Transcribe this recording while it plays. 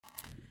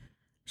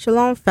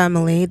Shalom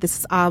Family, this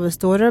is Abba's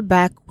daughter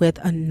back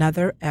with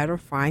another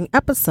edifying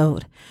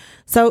episode.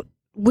 So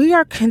we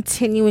are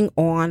continuing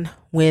on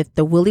with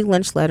the Willie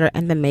Lynch letter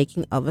and the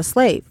making of a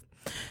slave.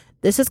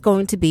 This is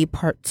going to be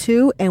part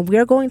 2, and we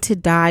are going to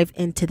dive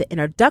into the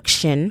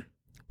introduction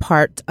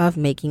part of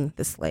making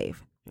the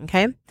slave.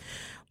 Okay.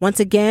 Once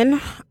again,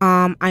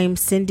 I am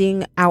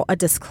sending out a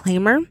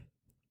disclaimer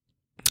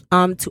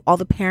to all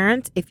the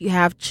parents. If you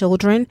have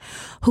children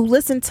who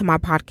listen to my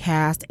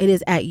podcast, it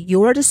is at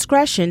your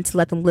discretion to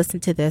let them listen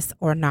to this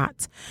or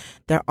not.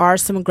 There are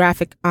some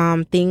graphic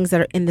things that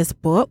are in this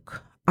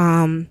book.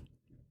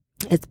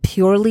 It's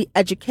purely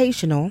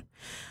educational.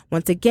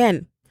 Once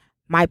again,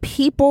 my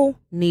people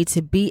need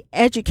to be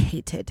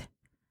educated.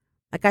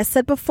 Like I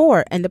said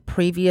before in the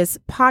previous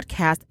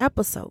podcast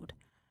episode,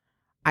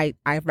 I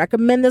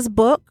recommend this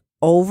book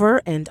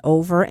over and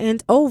over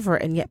and over,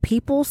 and yet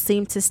people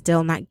seem to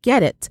still not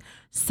get it.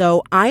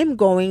 So I'm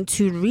going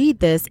to read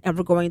this and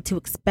we're going to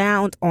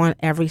expound on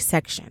every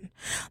section.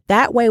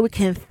 That way we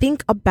can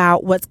think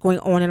about what's going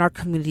on in our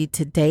community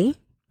today,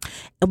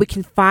 and we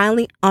can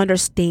finally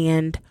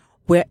understand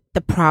where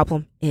the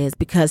problem is,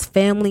 because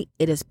family,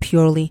 it is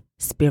purely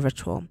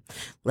spiritual.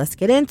 Let's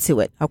get into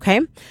it. Okay.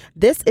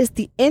 This is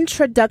the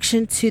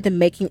introduction to the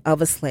making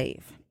of a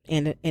slave.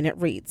 And it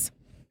reads,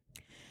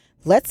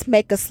 "Let's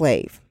make a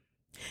slave.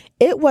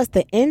 It was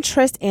the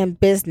interest and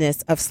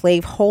business of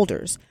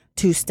slaveholders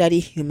to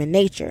study human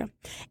nature,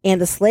 and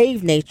the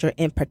slave nature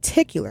in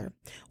particular,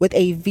 with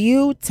a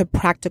view to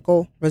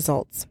practical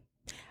results.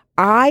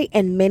 I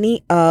and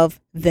many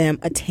of them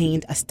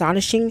attained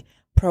astonishing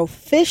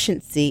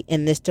proficiency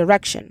in this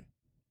direction.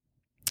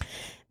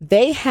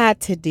 They had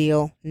to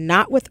deal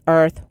not with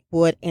earth,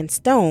 wood, and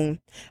stone,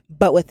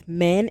 but with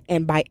men,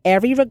 and by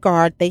every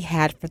regard they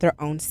had for their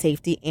own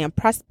safety and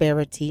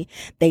prosperity,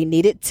 they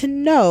needed to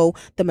know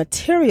the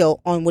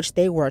material on which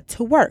they were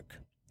to work.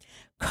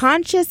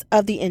 Conscious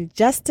of the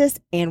injustice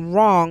and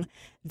wrong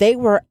they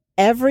were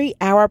every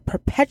hour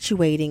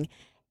perpetuating,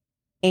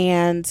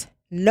 and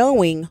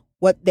knowing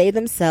what they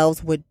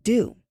themselves would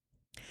do.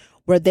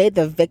 Were they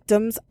the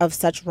victims of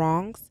such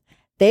wrongs?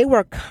 They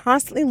were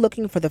constantly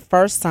looking for the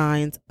first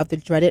signs of the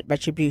dreaded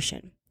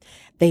retribution.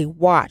 They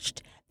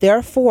watched,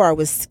 therefore,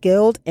 with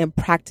skilled and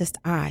practiced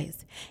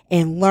eyes,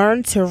 and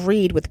learned to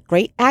read with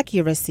great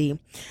accuracy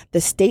the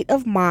state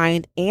of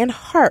mind and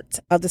heart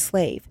of the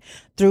slave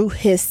through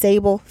his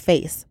sable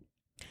face.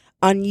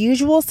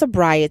 Unusual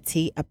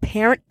sobriety,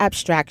 apparent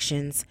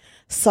abstractions,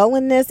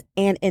 sullenness,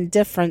 and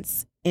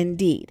indifference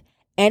indeed.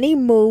 Any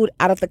mood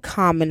out of the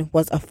common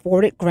was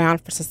afforded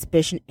ground for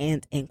suspicion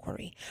and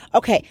inquiry."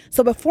 Okay,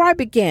 so before I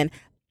begin,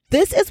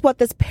 this is what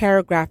this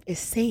paragraph is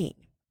saying.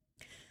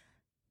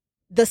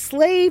 The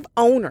slave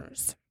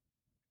owners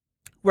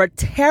were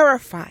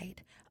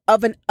terrified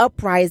of an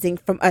uprising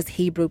from us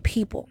Hebrew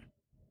people.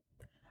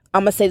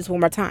 I'm going to say this one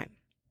more time.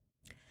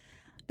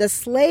 The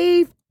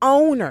slave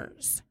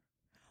owners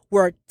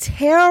were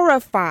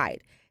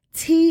terrified.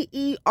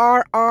 Terrified.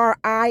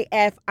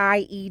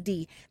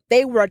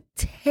 They were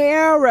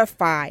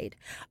terrified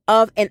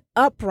of an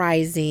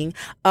uprising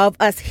of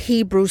us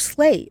Hebrew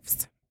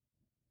slaves,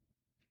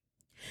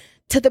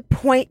 to the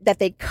point that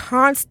they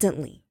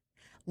constantly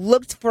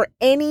looked for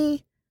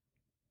any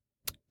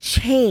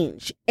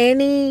change,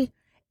 anything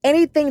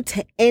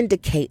to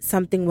indicate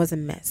something was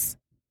amiss.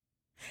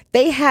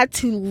 They had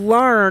to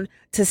learn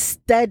to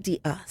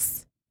study us.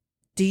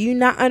 Do you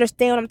not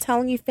understand what I'm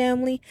telling you,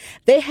 family?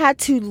 They had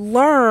to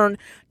learn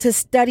to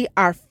study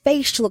our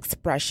facial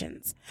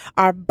expressions,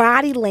 our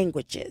body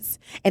languages,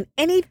 and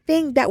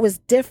anything that was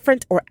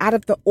different or out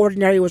of the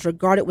ordinary was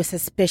regarded with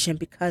suspicion,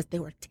 because they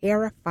were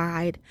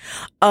terrified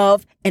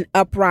of an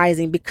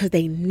uprising, because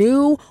they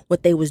knew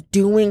what they was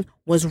doing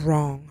was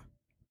wrong.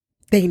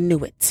 They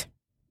knew it.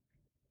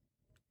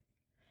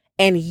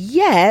 And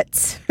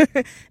yet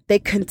they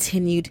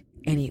continued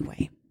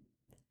anyway.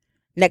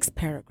 Next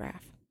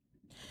paragraph.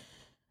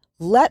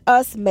 "Let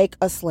us make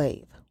a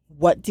slave.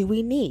 What do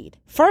we need?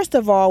 First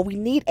of all, we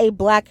need a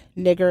black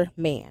nigger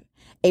man,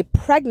 a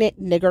pregnant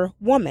nigger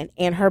woman,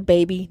 and her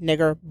baby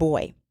nigger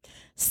boy.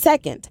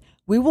 Second,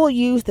 we will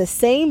use the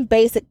same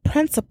basic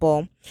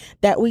principle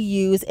that we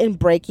use in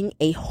breaking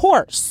a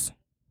horse."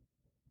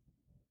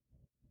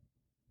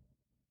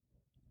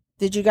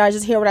 Did you guys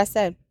just hear what I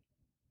said?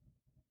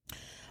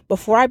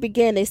 Before I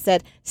begin, they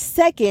said,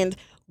 second,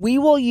 we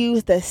will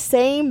use the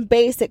same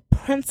basic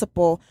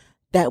principle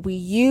that we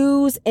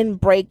use in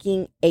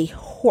breaking a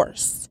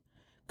horse,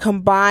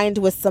 combined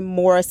with some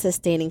more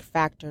sustaining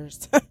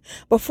factors.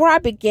 Before I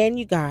begin,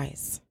 you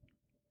guys,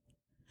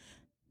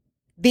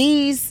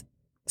 these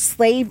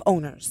slave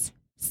owners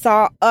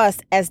saw us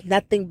as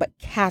nothing but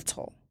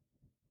cattle.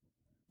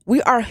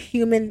 We are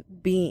human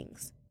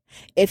beings.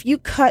 If you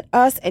cut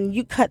us and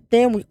you cut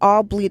them, we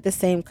all bleed the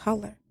same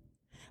color.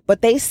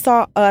 But they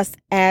saw us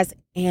as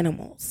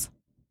animals.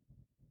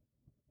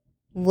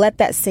 Let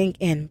that sink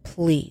in,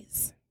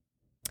 please.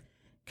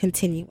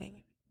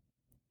 Continuing.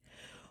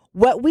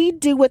 What we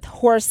do with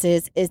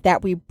horses is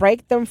that we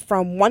break them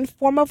from one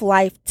form of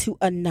life to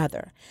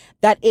another.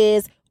 That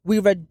is, We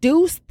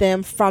reduce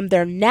them from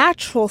their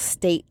natural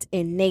state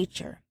in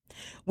nature,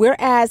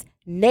 whereas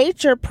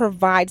nature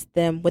provides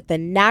them with the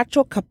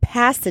natural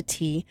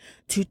capacity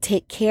to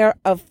take care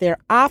of their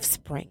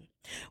offspring.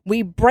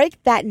 We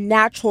break that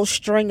natural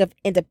string of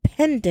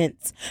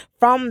independence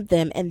from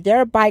them and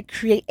thereby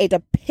create a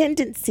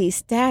dependency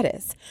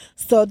status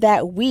so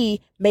that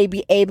we may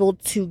be able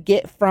to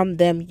get from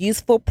them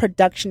useful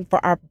production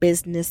for our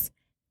business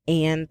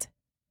and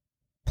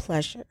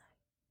pleasure.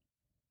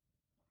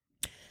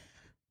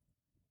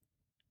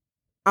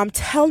 I'm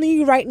telling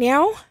you right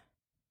now,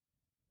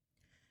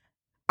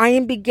 I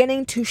am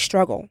beginning to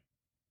struggle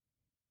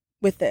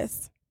with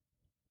this.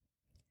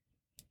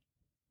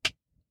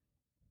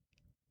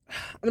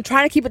 I'm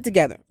trying to keep it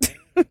together.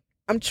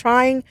 I'm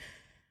trying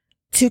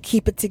to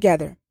keep it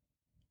together.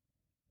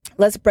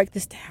 Let's break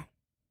this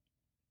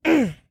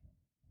down.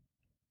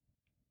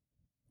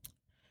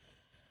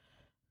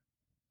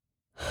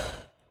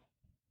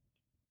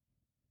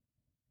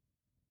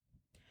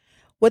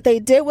 What they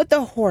did with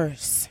the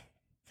horse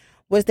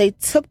was they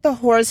took the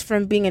horse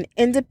from being an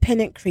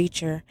independent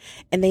creature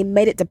and they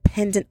made it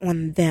dependent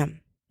on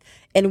them.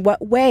 In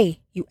what way,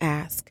 you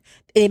ask?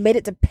 They made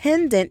it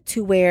dependent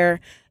to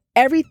where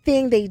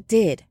everything they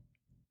did,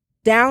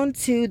 down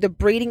to the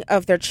breeding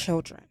of their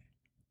children,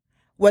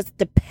 was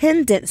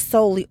dependent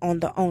solely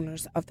on the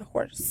owners of the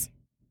horse.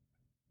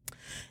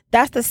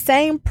 That's the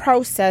same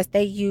process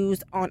they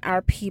used on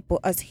our people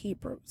as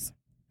Hebrews.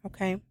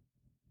 Okay?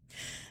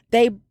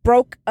 They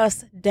broke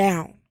us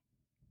down.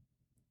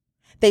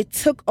 They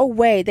took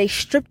away, they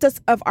stripped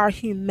us of our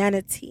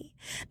humanity.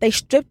 They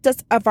stripped us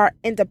of our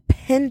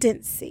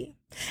independency.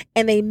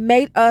 And they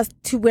made us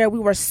to where we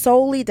were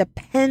solely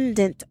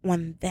dependent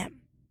on them.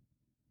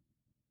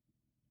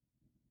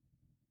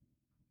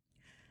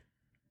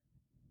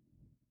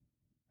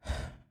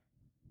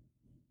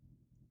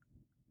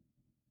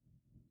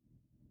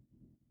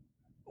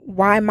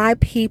 Why my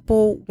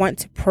people want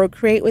to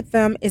procreate with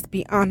them is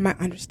beyond my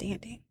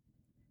understanding.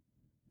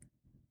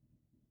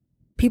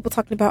 People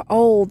talking about,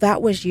 oh,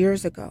 that was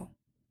years ago.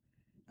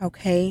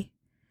 Okay.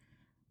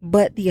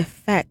 But the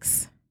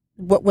effects,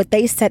 what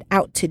they set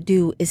out to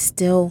do is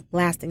still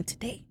lasting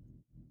today.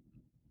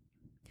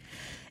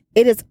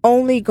 It is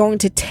only going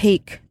to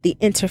take the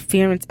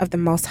interference of the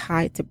Most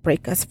High to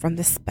break us from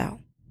the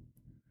spell.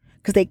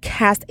 Because they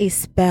cast a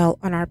spell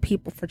on our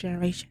people for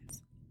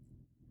generations.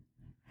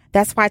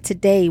 That's why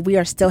today we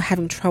are still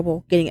having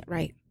trouble getting it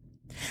right.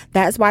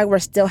 That's why we're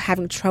still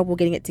having trouble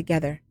getting it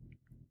together.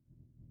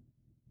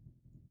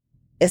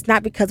 It's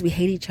not because we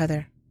hate each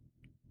other.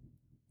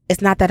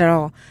 It's not that at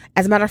all.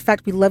 As a matter of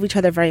fact, we love each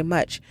other very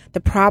much. The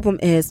problem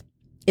is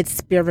it's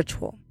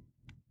spiritual.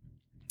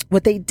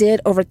 What they did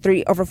over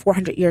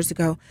 400 years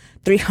ago,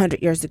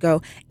 300 years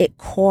ago, it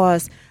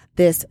caused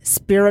this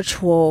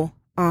spiritual,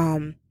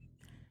 I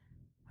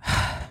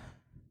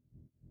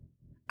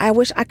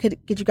wish I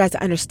could get you guys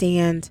to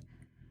understand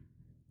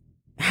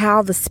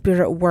how the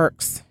spirit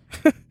works.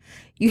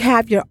 You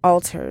have your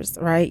altars,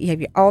 right? You have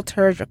your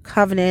altars, your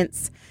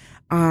covenants,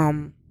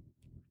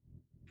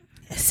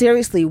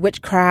 seriously,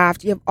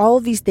 witchcraft. You have all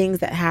of these things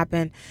that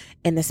happen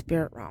in the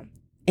spirit realm.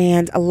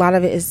 And a lot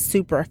of it is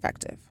super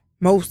effective.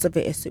 Most of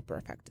it is super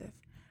effective,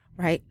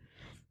 right?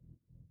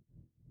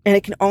 And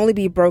it can only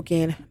be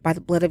broken by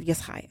the blood of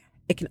Yeshua.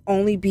 It can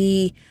only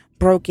be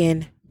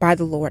broken by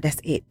the Lord.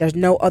 That's it. There's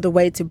no other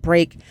way to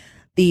break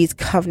these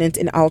covenants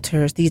and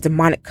altars, these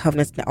demonic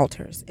covenants and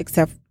altars,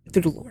 except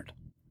through the Lord.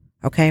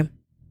 Okay?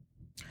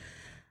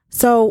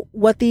 So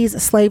what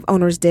these slave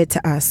owners did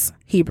to us,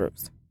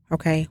 Hebrews,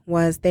 okay,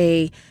 was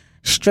they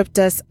stripped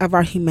us of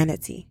our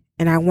humanity.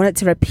 And I wanted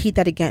to repeat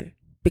that again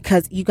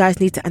because you guys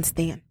need to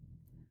understand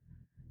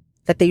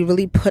that they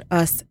really put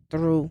us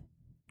through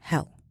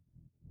hell.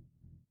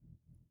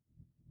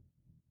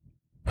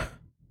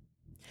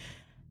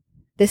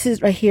 This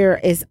is right here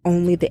is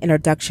only the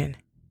introduction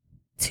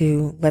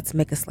to Let's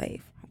Make a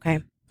Slave. Okay.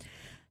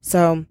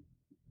 So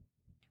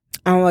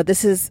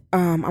this is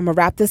I'm gonna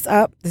wrap this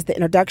up. This is the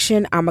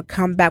introduction. I'm gonna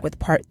come back with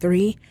part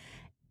 3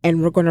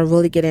 and we're gonna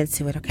really get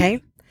into it.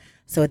 Okay.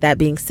 So with that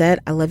being said,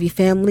 I love you,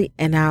 family,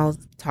 and I'll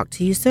talk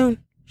to you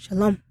soon.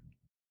 Shalom.